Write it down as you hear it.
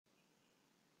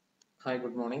Hi,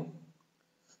 good morning.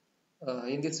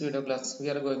 In this video class, we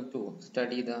are going to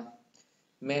study the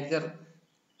major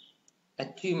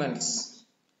achievements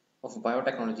of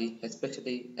biotechnology,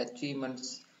 especially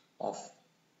achievements of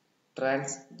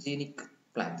transgenic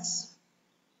plants.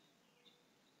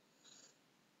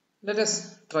 Let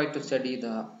us try to study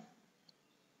the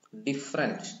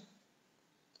different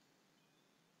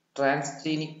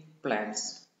transgenic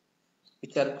plants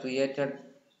which are created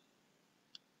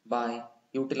by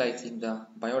utilizing the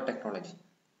biotechnology.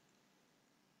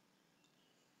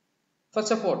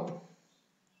 First of all,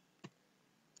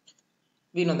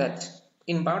 we know that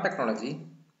in biotechnology,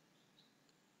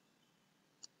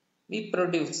 we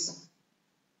produce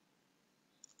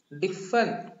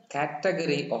different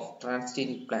category of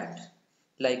transgenic plant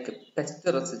like pest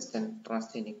resistant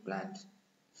transgenic plant,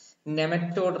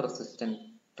 nematode resistant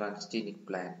transgenic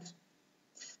plant,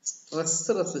 stress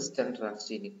resistant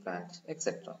transgenic plant,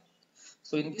 etc.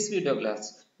 So in this video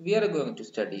class we are going to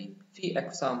study few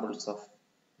examples of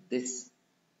this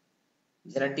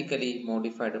genetically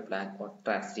modified plant or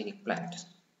transgenic plant.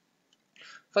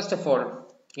 First of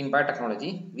all, in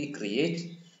biotechnology we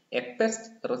create a pest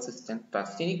resistant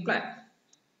transgenic plant,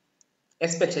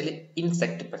 especially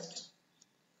insect pest.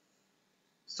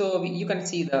 So you can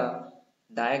see the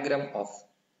diagram of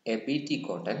a BT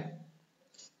cotton.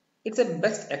 It's a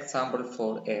best example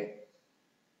for a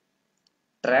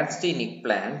transgenic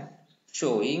plant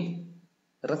showing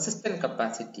resistant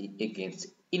capacity against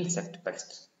insect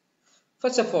pests.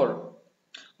 First of all,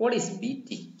 what is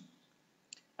BT?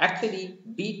 Actually,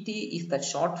 BT is the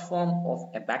short form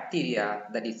of a bacteria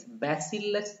that is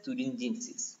Bacillus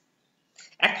thuringiensis.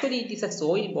 Actually, it is a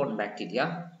soil-borne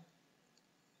bacteria.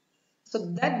 So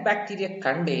that bacteria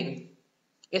contains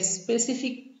a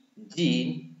specific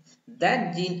gene.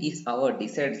 That gene is our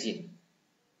desired gene.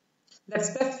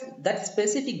 That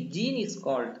specific gene is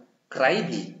called cry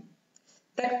gene.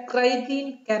 That cry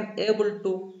gene can able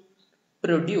to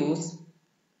produce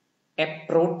a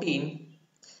protein.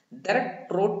 That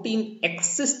protein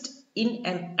exists in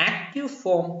an active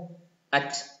form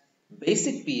at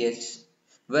basic pH,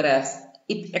 whereas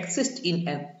it exists in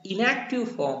an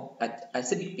inactive form at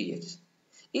acidic pH.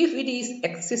 If it is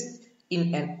exists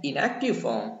in an inactive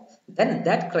form, then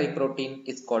that cry protein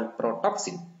is called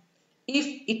protoxin. If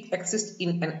it exists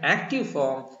in an active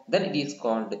form, then it is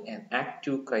called an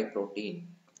active cry protein.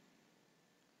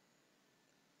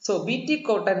 So BT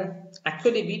cotton,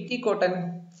 actually BT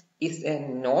cotton is a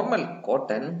normal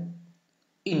cotton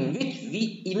in which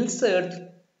we insert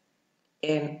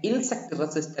an insect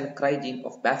resistant cry gene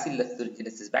of Bacillus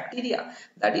thuringiensis bacteria.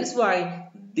 That is why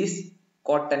this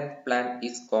cotton plant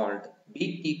is called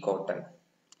BT cotton.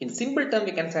 In simple term,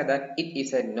 we can say that it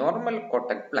is a normal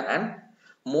cotton plant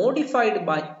modified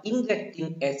by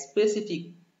injecting a specific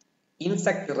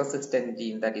insect resistant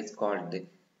gene that is called the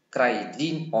cry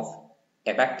gene of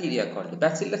a bacteria called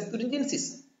Bacillus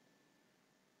thuringiensis.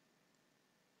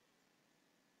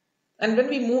 And when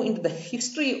we move into the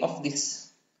history of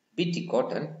this BT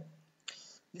cotton,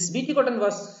 this BT cotton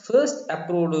was first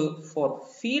approved for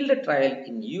field trial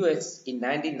in US in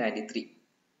 1993,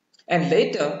 and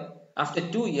later after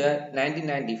 2 years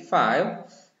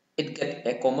 1995 it got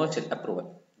a commercial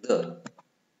approval there.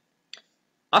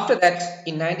 After that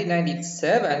in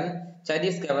 1997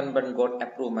 Chinese government got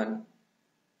approval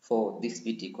for this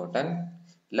BT cotton.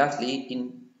 Lastly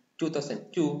in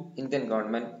 2002 Indian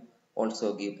government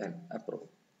also gave an approval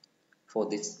for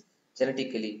this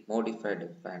genetically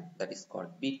modified plant that is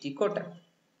called BT cotton.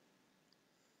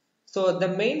 So the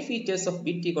main features of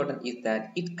BT cotton is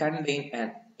that it contains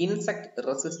an insect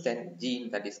resistant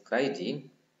gene that is cry gene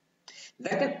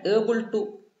that is able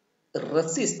to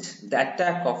resist the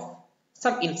attack of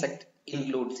some insect. It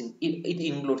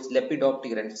includes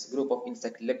lepidopterans, group of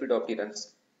insect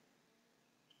lepidopterans,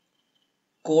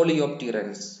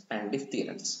 coleopterans and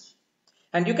diphterans.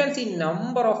 And you can see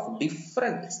number of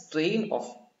different strain of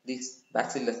this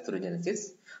Bacillus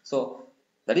thuringiensis. So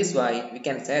that is why we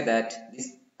can say that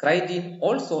this cry gene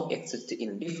also exists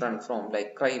in different form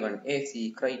like cry1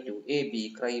 AC, cry2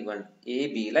 AB, cry1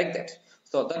 AB, like that.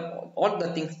 So that all the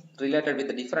things related with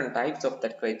the different types of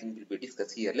that cry gene will be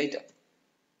discussed here later.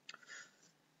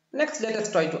 Next, let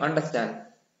us try to understand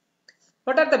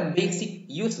what are the basic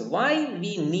use, why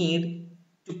we need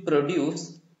to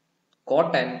produce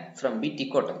cotton from BT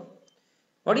cotton.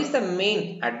 What is the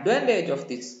main advantage of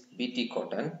this BT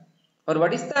cotton, or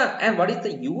what is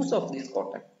the use of this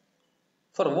cotton?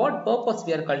 For what purpose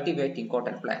we are cultivating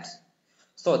cotton plants?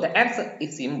 So the answer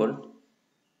is simple.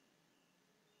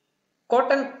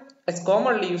 Cotton is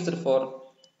commonly used for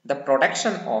the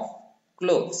production of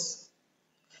clothes,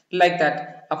 like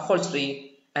that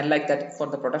upholstery, and like that for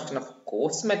the production of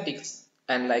cosmetics,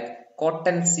 and like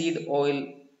cotton seed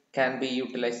oil can be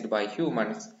utilized by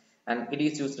humans, and it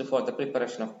is used for the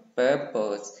preparation of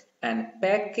papers and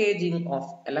packaging of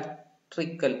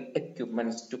electrical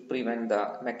equipments to prevent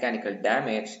the mechanical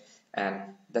damage.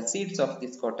 And the seeds of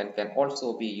this cotton can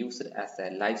also be used as a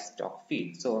livestock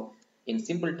feed. So in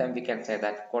simple term we can say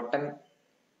that cotton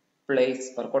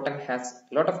has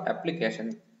a lot of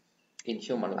application in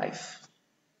human life.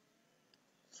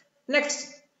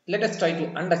 Next, let us try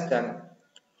to understand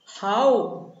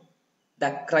how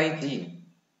the cry gene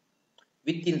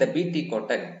within the Bt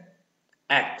cotton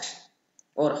acts,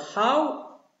 or how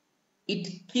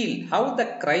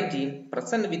the cry gene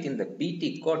present within the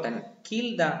Bt cotton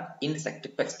kill the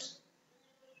insect pest.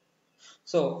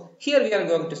 So here we are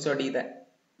going to study that.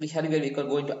 We are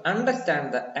going to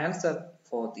understand the answer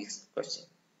for this question.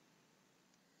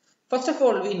 First of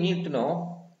all, we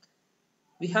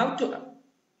have to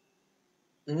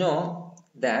know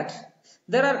that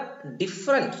there are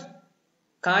different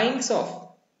kinds of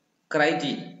cry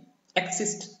gene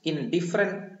exist in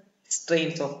different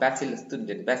strains of Bacillus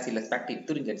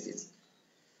thuringiensis.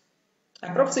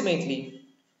 Approximately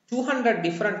 200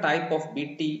 different type of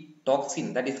Bt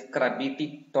toxin, that is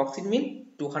Bt toxin mean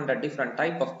 200 different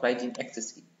type of cry gene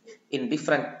exist in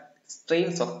different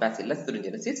strains of Bacillus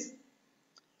thuringiensis.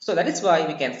 So that is why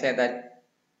we can say that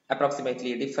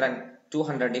approximately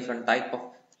 200 different type of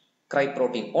cry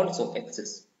protein also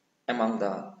exists among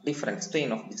the different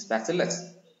strain of this bacillus.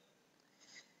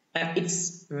 And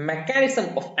its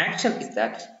mechanism of action is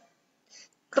that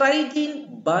cry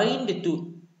gene bind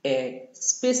to a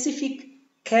specific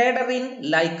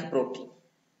cadherin-like protein.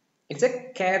 It's a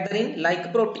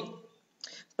cadherin-like protein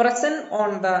present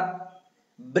on the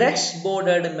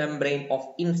brush-bordered membrane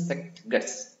of insect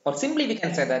guts. Or simply we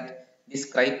can say that this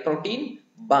cry protein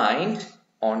binds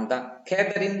on the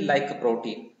cadherin-like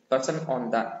protein present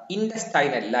on the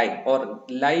intestinal line or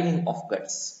lining of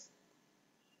guts.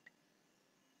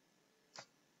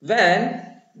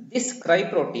 When this cry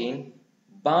protein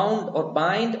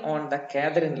bind on the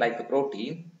cadherin-like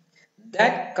protein,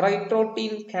 that cry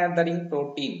protein cadherin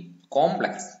protein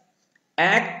complex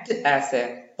act as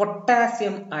a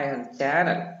potassium ion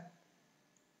channel,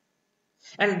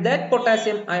 and that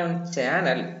potassium ion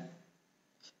channel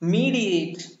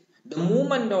mediates the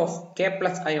movement of K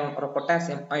plus ion or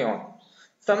potassium ion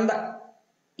from the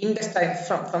intestine,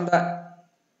 from the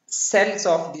cells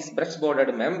of this brush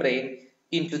bordered membrane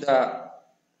into the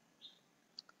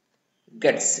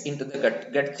guts, into the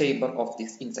gut chamber of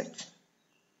this insect.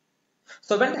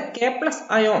 So when the K plus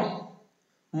ion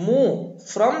move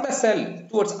from the cell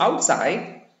towards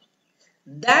outside,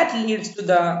 that leads to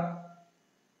the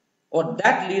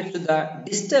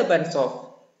disturbance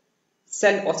of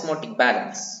cell osmotic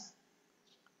balance,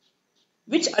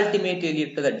 which ultimately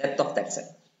lead to the death of that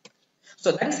cell.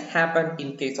 So that has happened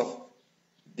in case of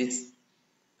this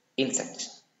insect.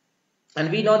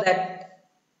 And we know that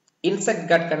insect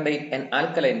gut contains an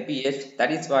alkaline pH,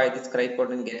 that is why this cry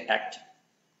protein gets active.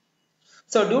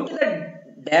 So due to the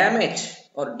damage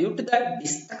or due to the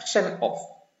destruction of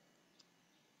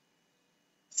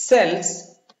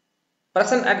cells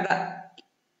present at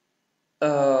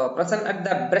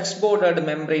the brush bordered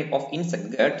membrane of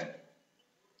insect gut,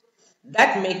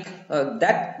 that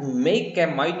make a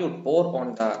minute pore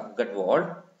on the gut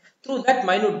wall. Through that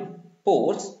minute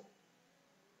pores,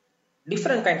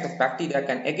 different kinds of bacteria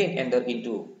can again enter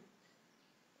into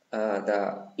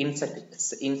the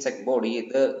insect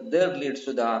body. There leads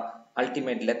to the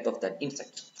ultimate death of that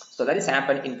insect. So that is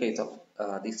happened in case of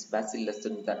this bacillus,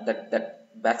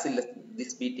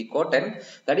 this Bt cotton.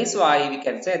 That is why we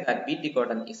can say that Bt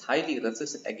cotton is highly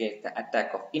resistant against the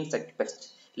attack of insect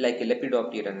pests like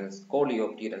Lepidopterans,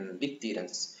 Coleopterans,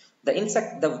 Diphterans.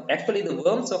 Actually the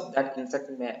worms of that insect,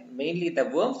 mainly the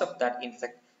worms of that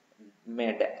insect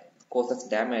may causes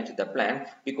damage to the plant,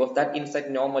 because that insect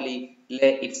normally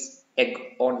lay its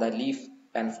egg on the leaf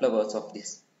and flowers of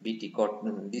this Bt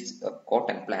cotton, this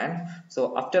cotton plant.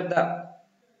 So after the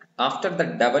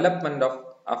development of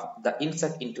the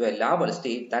insect into a larval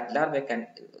state, that larvae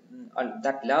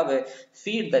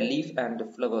feed the leaf and the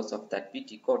flowers of that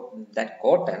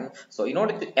cotton. So in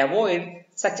order to avoid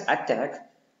such attack,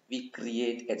 we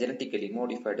create a genetically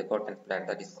modified cotton plant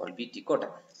that is called Bt cotton.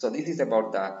 So this is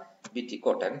about the Bt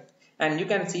cotton, and you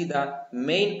can see the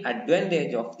main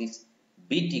advantage of this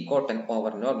Bt cotton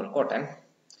over normal cotton.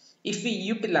 If we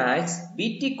utilize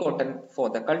Bt cotton for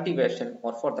the cultivation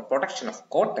or for the production of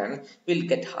cotton, we'll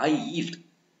get high yield.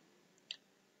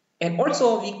 And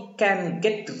also we can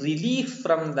get relief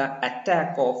from the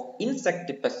attack of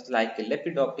insect pests like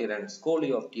Lepidopterans,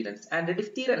 Coleopterans and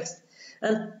diphterans.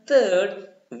 And third,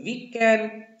 we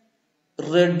can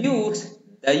reduce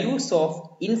the use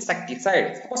of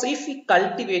insecticides. Because if we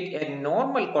cultivate a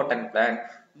normal cotton plant,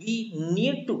 we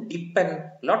need to depend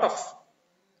a lot of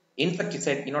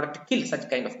insecticide in order to kill such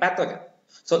kind of pathogen.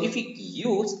 So if we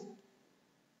use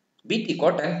BT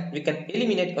cotton, we can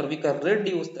eliminate or we can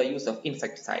reduce the use of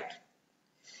insecticide.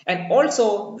 And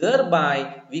also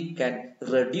thereby we can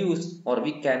reduce or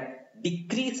we can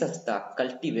decrease the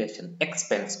cultivation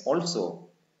expense also.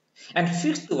 And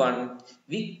fifth one,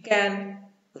 we can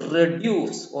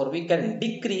reduce or we can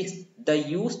decrease the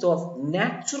use of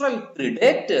natural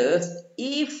predators.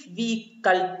 If we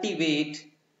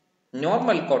cultivate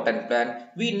normal cotton plant,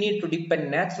 we need to depend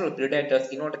natural predators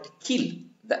in order to kill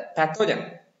the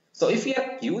pathogen. So if we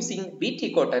are using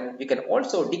BT cotton, we can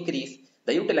also decrease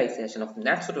the utilization of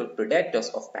natural predators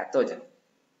of pathogen.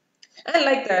 And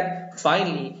like that,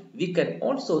 finally, we can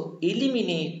also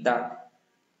eliminate the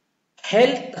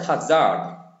health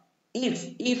hazard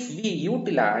if we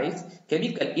utilize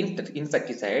chemical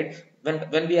insecticide.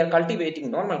 When we are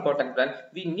cultivating normal cotton plant,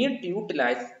 we need to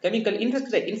utilize chemical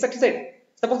insecticide.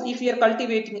 Suppose if we are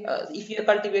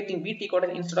cultivating BT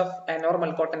cotton instead of a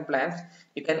normal cotton plant,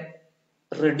 you can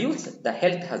reduce the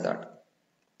health hazard.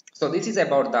 So this is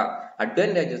about the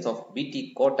advantages of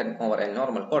BT cotton over a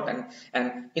normal cotton.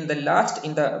 And in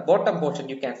the bottom portion,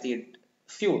 you can see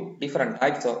few different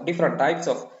types of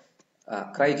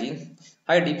crygene.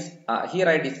 Here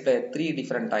I display three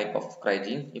different type of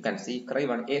crygene. You can see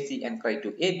Cry1 AC and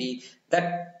Cry2 AB.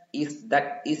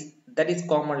 That is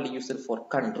commonly used for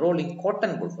controlling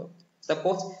cotton bollworm.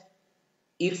 Suppose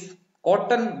if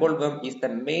cotton bollworm is the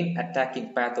main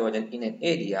attacking pathogen in an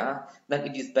area, then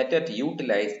it is better to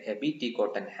utilize a BT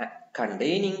cotton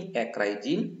containing a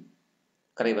crygene,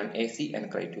 Cry1 AC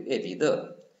and Cry2 AB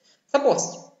there.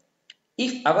 Suppose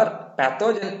if our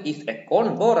pathogen is a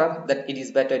corn borer, then it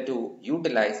is better to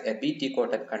utilize a BT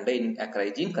cotton containing a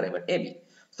crygene, Cry1 AB.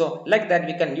 So like that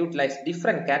we can utilize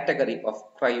different category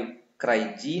of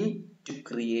crygene to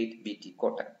create BT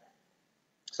cotton.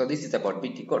 So this is about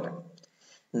BT cotton.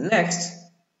 Next,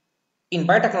 in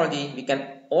biotechnology, we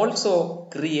can also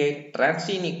create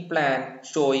transgenic plant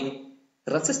showing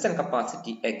resistant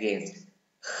capacity against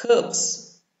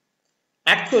herbs.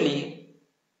 Actually,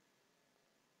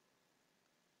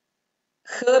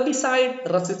 herbicide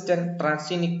resistant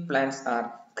transgenic plants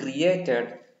are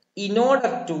created in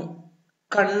order to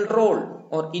control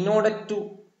or in order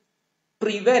to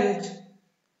prevent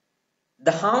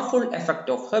the harmful effect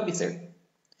of herbicide.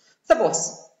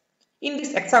 Suppose in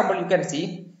this example you can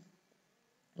see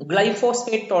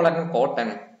glyphosate tolerant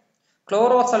cotton,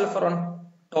 chlorosulfuron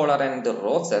tolerant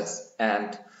roses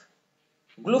and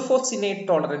glufosinate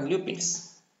tolerant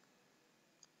lupins.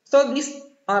 So these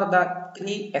are the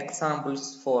three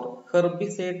examples for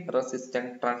herbicide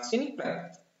resistant transgenic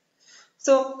plants.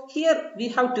 So here we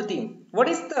have to think, what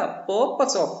is the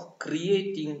purpose of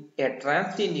creating a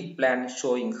transgenic plant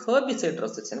showing herbicide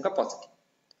resistant capacity?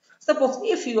 Suppose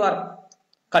if you are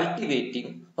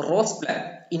cultivating rose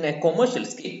plant in a commercial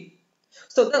scale,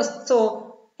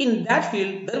 so in that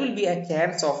field there will be a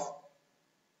chance of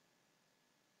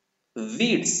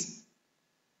weeds.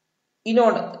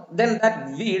 Then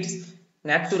that weeds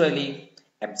naturally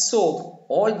absorb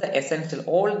all the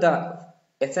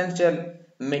essential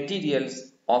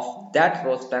materials of that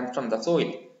rose plant from the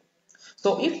soil.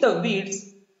 So if the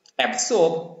weeds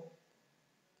absorb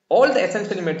all the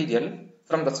essential material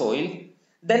from the soil,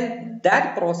 then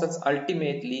that process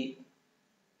ultimately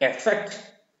affects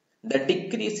the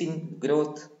decrease in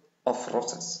growth of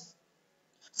roses.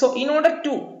 So in order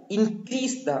to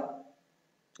increase the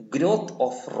growth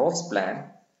of rose plant,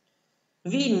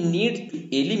 we need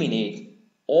to eliminate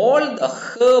all the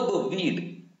herb weed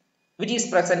which is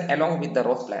present along with the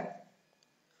rose plant.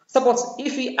 Suppose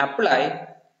if we apply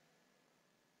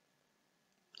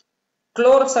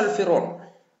chlorosulfuron,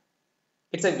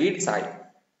 it's a weedicide.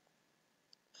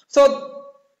 So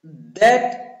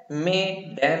that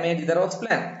may damage the rose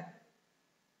plant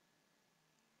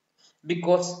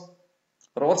because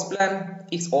rose plant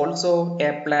is also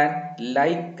a plant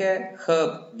like a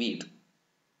herb weed.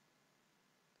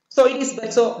 So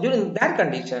during that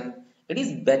condition, it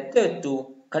is better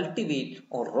to cultivate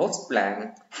a rose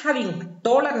plant having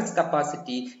tolerance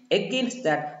capacity against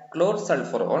that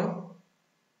chlorosulfuron.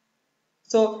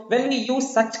 So when we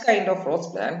use such kind of rose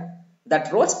plant,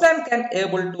 that rose plant can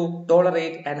able to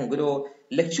tolerate and grow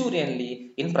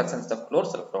luxuriantly in presence of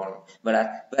chlorosulfuron,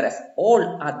 whereas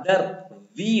all other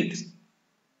weeds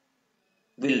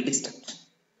will disrupt.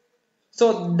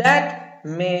 So that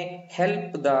may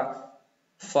help the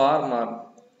farmer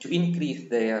to increase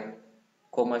their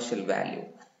commercial value.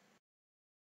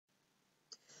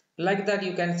 Like that,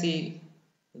 you can see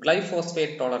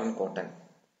glyphosate tolerant cotton.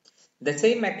 The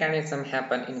same mechanism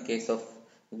happen in case of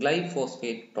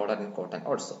glyphosate tolerant cotton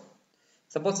also.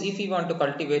 Suppose if you want to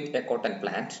cultivate a cotton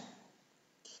plant,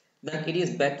 then it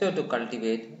is better to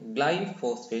cultivate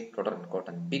glyphosate tolerant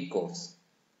cotton because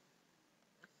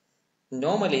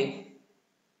normally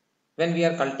when we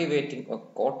are cultivating a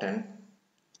cotton,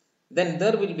 then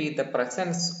there will be the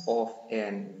presence of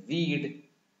a weed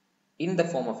in the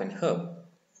form of an herb.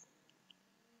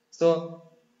 So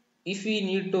if we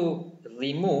need to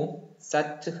remove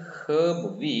such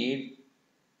herb weed,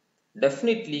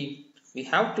 definitely we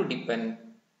have to depend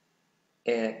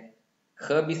a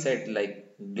herbicide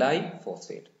like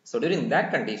glyphosate. So during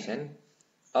that condition,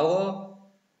 our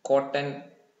cotton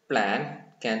plant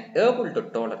can able to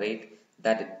tolerate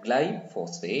that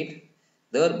glyphosate,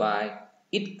 thereby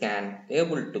it can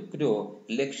able to grow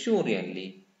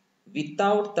luxuriantly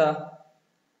without the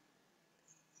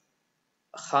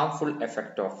harmful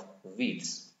effect of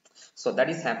weeds. So that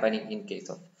is happening in case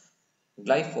of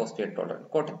glyphosate tolerant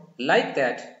cotton. Like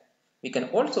that, we can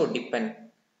also depend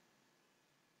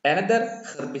another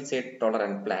herbicide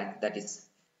tolerant plant, that is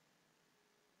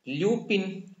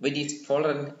lupin, which is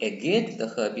tolerant against the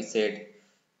herbicide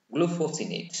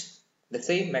glufosinate. The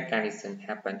same mechanism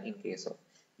happen in case of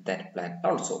that plant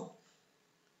also.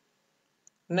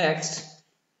 Next,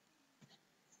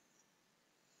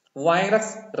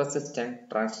 virus resistant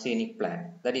transgenic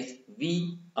plant, that is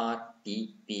VRTPS,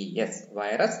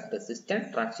 virus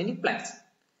resistant transgenic plants.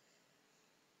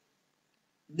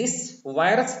 This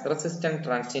virus resistant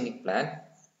transgenic plant,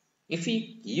 if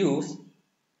we use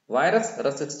virus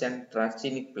resistant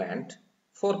transgenic plant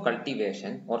for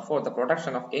cultivation or for the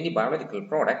production of any biological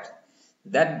product,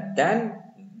 then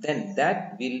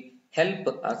that will help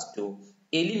us to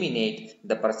eliminate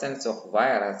the presence of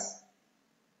virus.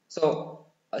 So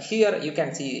here you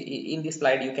can see in this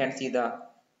slide, you can see the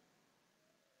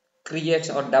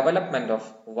creation or development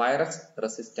of virus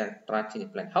resistant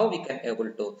transgenic plant. How we can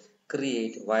able to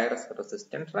create virus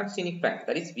resistant transgenic plant,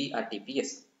 that is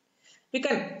VRTPS. We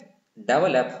can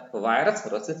develop virus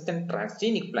resistant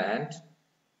transgenic plant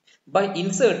by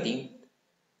inserting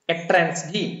a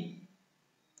transgene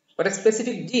or a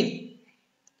specific gene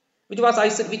which was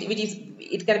isolated, which is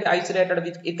it can be isolated,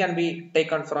 which it can be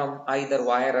taken from either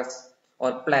virus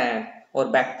or plant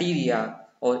or bacteria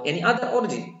or any other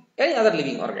origin, any other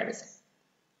living organism.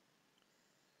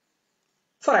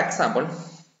 For example,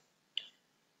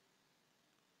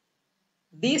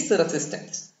 these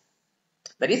resistance,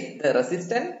 that is the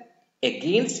resistance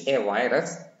against a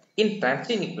virus in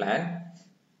transgenic plant,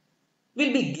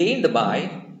 will be gained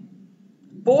by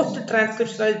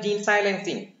post-transcriptional gene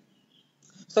silencing.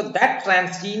 So that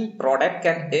transgene product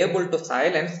can able to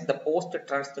silence the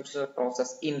post-transcriptional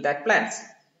process in that plant.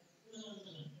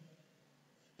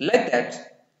 Like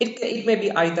that, it may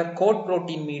be either code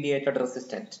protein mediated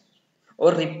resistant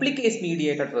or replicase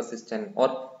mediated resistant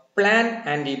or plant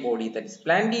antibody, that is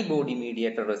plant antibody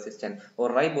mediated resistant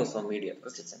or ribosome mediated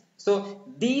resistant. So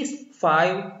these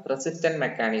 5 resistant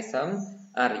mechanisms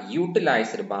are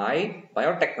utilized by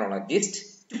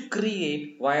biotechnologists to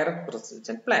create virus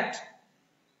resistant plant.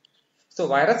 So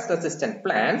virus resistant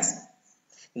plants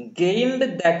gained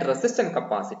that resistant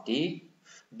capacity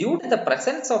due to the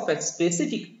presence of a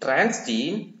specific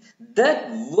transgene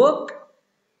that work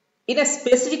in a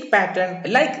specific pattern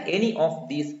like any of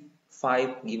these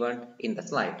 5 given in the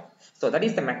slide. So that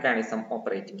is the mechanism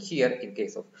operating here in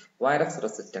case of virus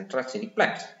resistant transgenic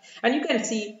plant. And you can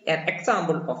see an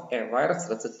example of a virus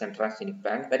resistant transgenic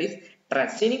plant, that is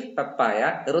transgenic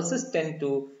papaya resistant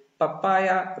to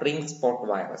papaya ring spot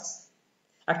virus.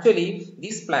 Actually,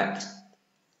 this plant,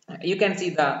 you can see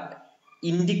the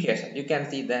indication, you can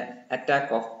see the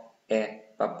attack of a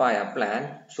papaya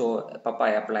plant, so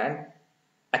papaya plant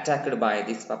attacked by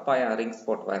this papaya ring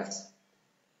spot virus.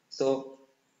 So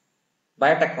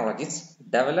biotechnologists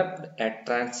developed a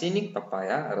transgenic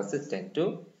papaya resistant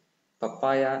to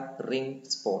papaya ring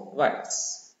spot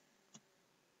virus.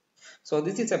 So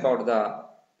this is about the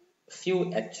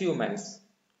few achievements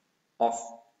of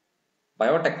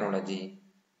biotechnology,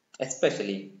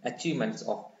 especially achievements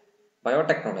of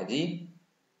biotechnology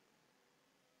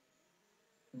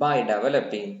by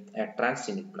developing a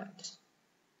transgenic plant.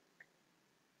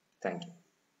 Thank you.